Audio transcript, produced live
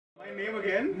Name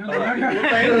again? No, not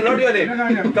your name.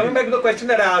 No. Coming back to the question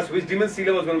that I asked, which demon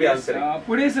sealer was going to be answering?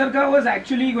 Pune Sarka was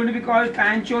actually going to be called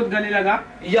Pan Chod Gale Laga.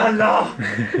 Yalla!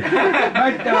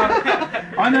 But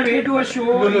on the way to a show...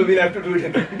 No, we'll have to do it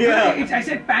again. Yeah. I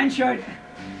said pant shirt.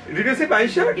 Did you say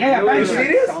pant shirt? Yeah, pant shirt.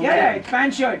 Serious? Yeah, it's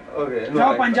pant shirt. Okay. That's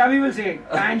how Punjabi will say it.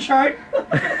 Pant shirt.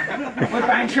 Or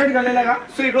pant shirt Gale Laga.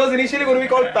 So it was initially going to be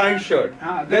called pant shirt.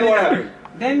 Then what happened?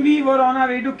 Then we were on our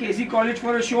way to KC College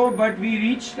for a show, but we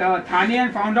reached Thane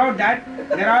and found out that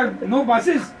there are no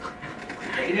buses.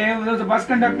 There was a bus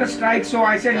conductor strike, so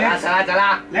I said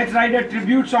let's write a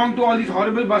tribute song to all these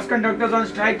horrible bus conductors on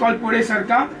strike called Pune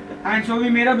Sarka. And so we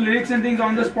made up lyrics and things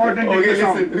on the spot and did the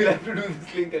song. Listen, we'll have to do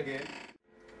this link again.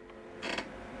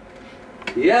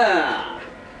 Yeah.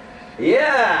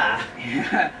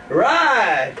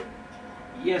 Right.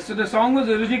 Yes, so the song was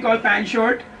originally called Pant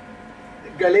Shirt.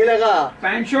 Gale laga.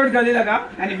 Pant Shirt Gale Laga.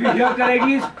 And if you hear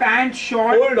correctly, it's Pant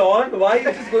Short. Hold on, why is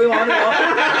this going on and on?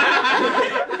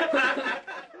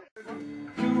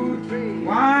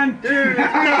 1, 2,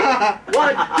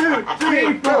 1, 2,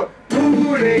 3, 4.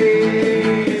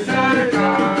 Pune Sarka,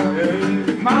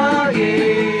 Mage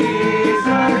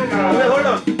Sarka. Hold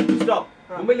on, stop.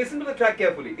 Mumbai, listen to the track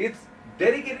carefully. It's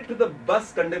dedicated to the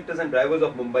bus conductors and drivers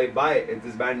of Mumbai by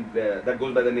this band that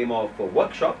goes by the name of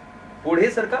Workshop.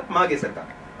 Pune Sarka, Mage Sarka.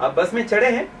 आप बस में चढ़े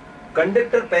हैं,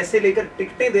 conductor पैसे लेकर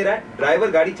टिकटें दे रहा है,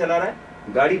 ड्राइवर गाड़ी चला रहा है,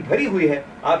 गाड़ी भरी हुई है,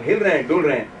 आप हिल रहे हैं, डुल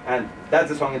रहे हैं, and that's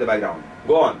the song in the background.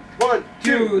 Go on. 1,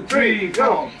 2, 3,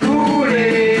 go.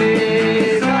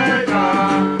 Pune Sarka,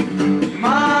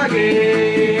 Mage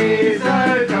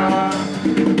Sarka,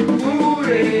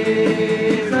 Pune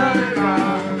Sarka,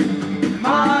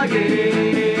 Mage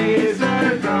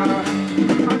Sarka.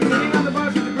 I'm sitting on the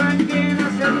bus with the grand game, I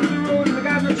step into the road and I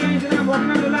got no change and I'm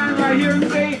walking on the line right here and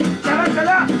say, Chala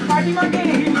chala, party mage.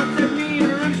 He looks at me in a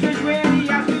really strange way and he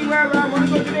asked me where I want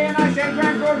to go today and I said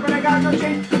Grand Road but I got no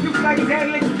change. Looks like his head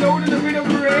will explode in a bit of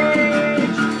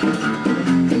rage.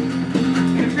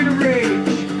 In a bit of rage.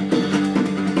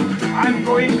 I'm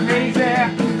going crazy.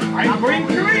 I'm going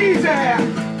crazy.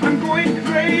 I'm going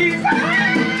crazy.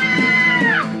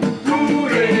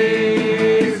 Pune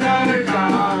Sarka,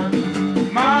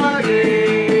 Mage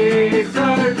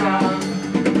Sarka,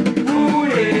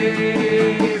 Pune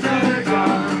Sarka,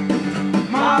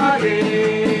 Mage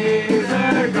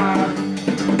Sarka,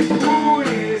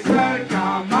 Pune Sarka,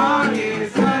 Mage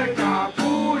Sarka,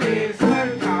 Pune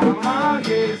Sarka,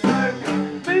 Mage Sarka.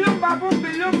 Billum babum,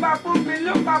 billum babum,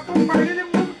 billum babum,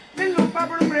 billum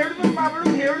babum, billum babum,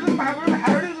 herodum babum,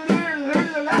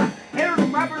 herodum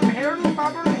babum, herodum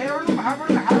babum, herodum babum,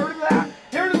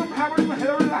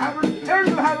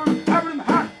 herodum babum,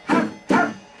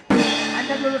 and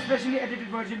that was a specially edited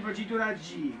version for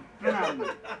Jiturajji. Pranam.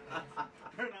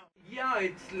 Yeah,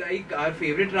 it's like our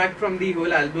favorite track from the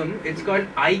whole album. It's called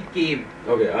I Came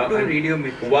Okay. to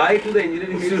Radiomirchi. Why to the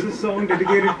engineering This is a students? song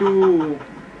dedicated to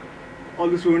all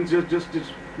the students, just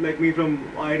like me from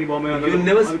IIT Bombay and You other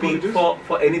never speak colleges.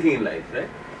 for anything in life, right?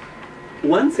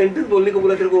 One sentence बोलने को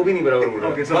बोला तेरे को वो भी नहीं बराबर बोला.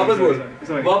 Okay, sorry, वापस बोल.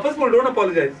 sorry. वापस बोल. Don't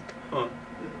apologize.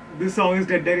 This song is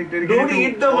dedicated Don't to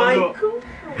eat the all mic.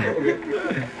 Okay.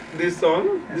 This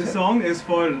song. This song is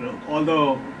for all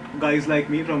the guys like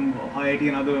me from IIT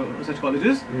and other such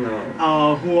colleges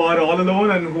who are all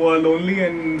alone and who are lonely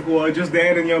and who are just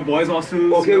there in your boys'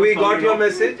 hostels. Okay, we got your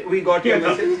message. We got your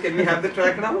message. Can we have the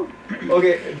track now?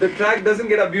 Okay, the track doesn't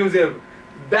get abusive.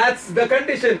 That's the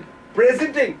condition.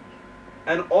 Presenting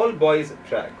an all boys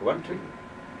track. 1, 2.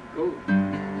 Go.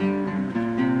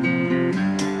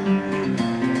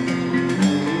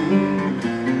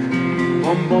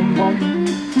 Bum bum bum,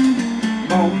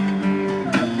 bum,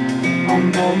 bum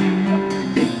bum,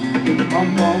 bum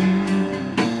bum,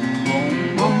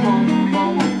 bum bum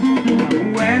bum.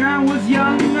 When I was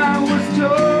young, I was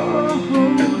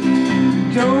told,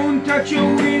 don't touch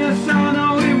your wiener, son,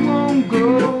 or it won't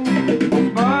go.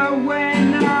 But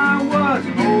when I was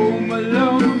home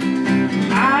alone,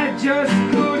 I just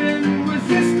couldn't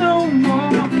resist no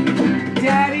more.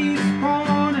 Daddy's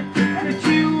pawn and a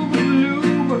tube of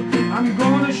lube. I'm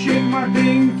gonna shake my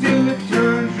thing till it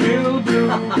turns real blue.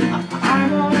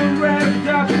 I'm all revved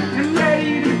up and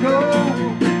ready to go.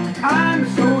 I'm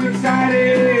so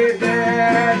excited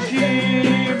that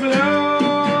she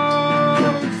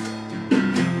blows.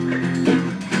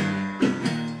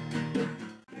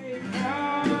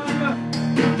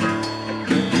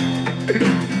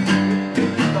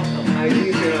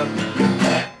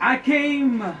 I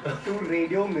came To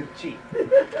Radiomirchi.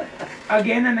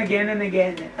 again and again and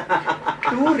again.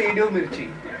 To Radiomirchi.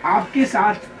 आपके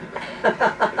साथ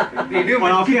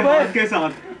और आपके हाथ के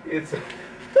साथ. It's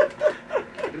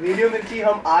radio मिर्ची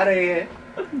हम आ रहे हैं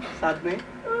साथ में.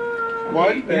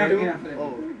 What?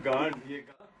 Oh. God,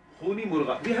 Khuni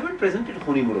Murga. We haven't presented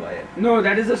Khuni Murga yet. No,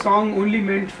 that is a song only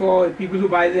meant for people who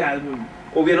buy the album.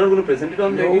 Oh, we are not going to present it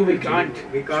on No, radio? we can't.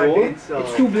 We can't. So? It's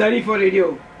It's too bloody for radio.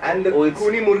 and Oh, it's-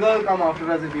 Khuni Murga will come after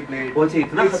us if we play it. Oh,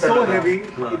 itna It's so khatarnak. heavy.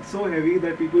 Huh. It's so heavy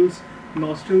that people's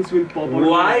nostrils will pop out.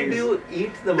 Why of do their you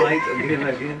eat the mic again and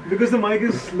again? eyes. Because the mic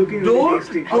is looking really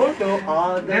tasty.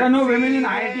 There are no women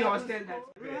in IIT hostel. That's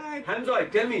Hamzoy,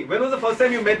 tell me, when was the first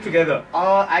time you met together?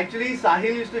 Actually,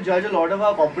 Sahil used to judge a lot of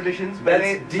our competitions.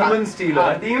 That's Demon Stealer.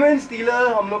 हाँ, Demon Stealer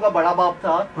हम लोग का बड़ा बाप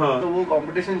था. हाँ. तो वो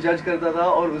competition judge करता था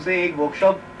और उसे एक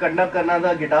workshop conduct करना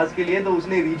था guitars के लिए, तो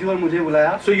उसने रीजू और मुझे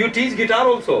बुलाया. So you teach guitar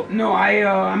also? No,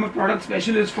 I'm a product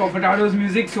specialist for Fatado's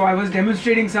music, so I was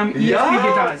demonstrating some ESP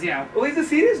guitars. Yeah. Oh, he's a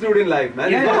serious dude in life,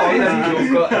 man. Yeah, He's not all yeah. that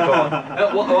joke at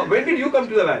all. When did you come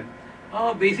to the band?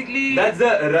 Basically, That's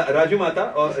the Raju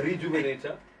Mata or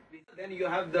Rejuvenator. Then you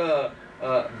have the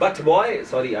Butt Boy.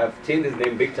 Sorry, I've changed his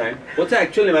name big time. What's the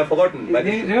actual name? I've forgotten.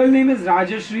 His real name is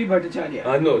Rajashri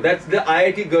Bhattacharya. No, that's the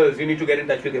IIT girls. You need to get in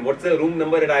touch with him. What's the room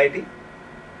number at IIT?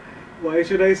 Why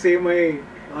should I say my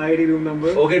IIT room number?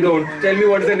 Okay, don't. Tell me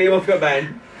what's the name of your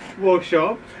band.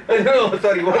 Workshop. No,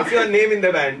 sorry. What's your name in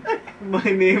the band? My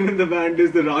name in the band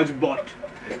is the Raj Bot.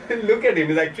 Look at him.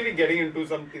 He's actually getting into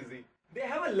some kizzy. They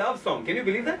have a love song. Can you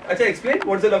believe that? Acha, explain.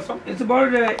 What's the love song? It's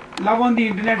about love on the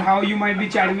internet, how you might be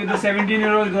chatting with a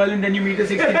 17-year-old girl and then you meet a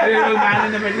 63-year-old man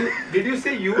in the middle. Did you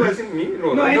say you as in me?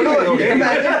 No, No, I don't anyway, know.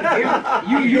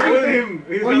 Okay. You Told him.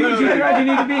 He's well, you not allowed. Jituraj, you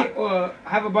need to be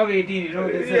have above 18, you know,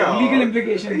 there's a legal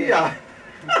implication there. Yeah.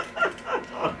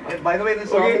 By the way, this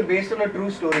song Okay. is based on a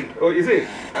true story. Oh, is it?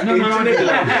 No, Internet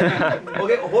love.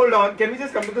 Okay, hold on. Can we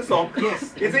just come to the song?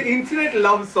 Yes. It's an internet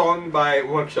love song by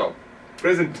Workshop.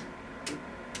 Present.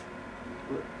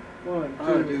 1,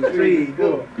 1, 2, 2, 3,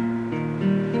 go.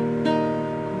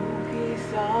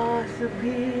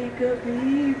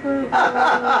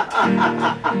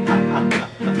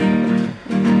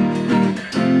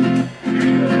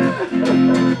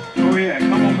 Oh yeah,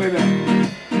 come on baby.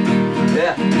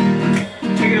 Yeah.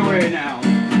 Take it away now.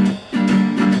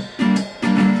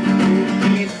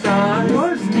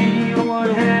 Was me on one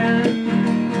hand,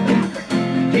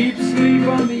 deep sleep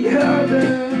on the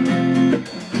other,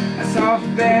 a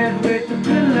soft bed with a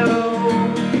pillow,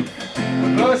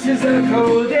 versus a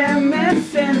cold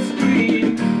MSN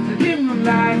screen. The dim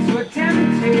lights were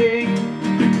tempting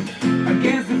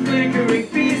against the flickering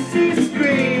PC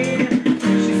screen.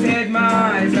 She said my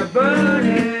eyes are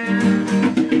burning,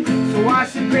 so I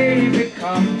said baby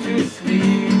come to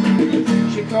sleep.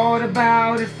 She thought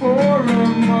about it for a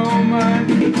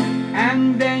moment,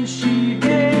 and then she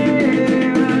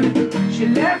did. She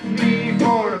left me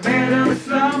for a better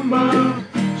slumber.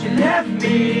 She left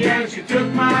me and she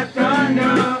took my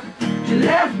thunder. She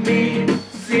left me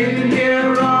sitting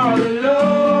here all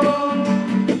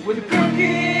alone with a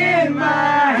cookie in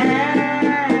my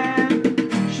hand.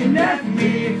 She left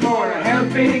me for a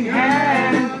helping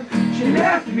hand. She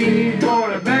left me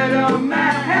for a better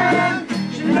man.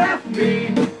 She left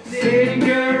me sitting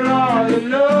here all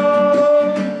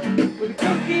alone with a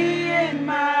cookie in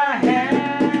my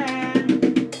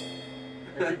hand.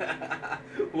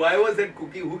 Why was that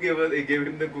cookie? Who gave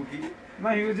him the cookie?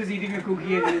 Man, he was just eating a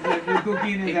cookie and there was a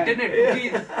cookie in his hand. internet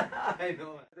cookies. I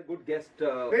know. It's a good guest.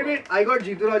 Wait, I got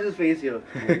Jituraj's face here.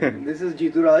 This is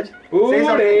Jituraj. Say Ure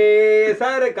something.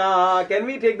 sarka, can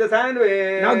we take the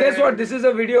sandwich? Now guess what? This is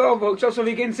a video of workshop, so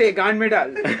we can say, Gaan mein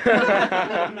dal.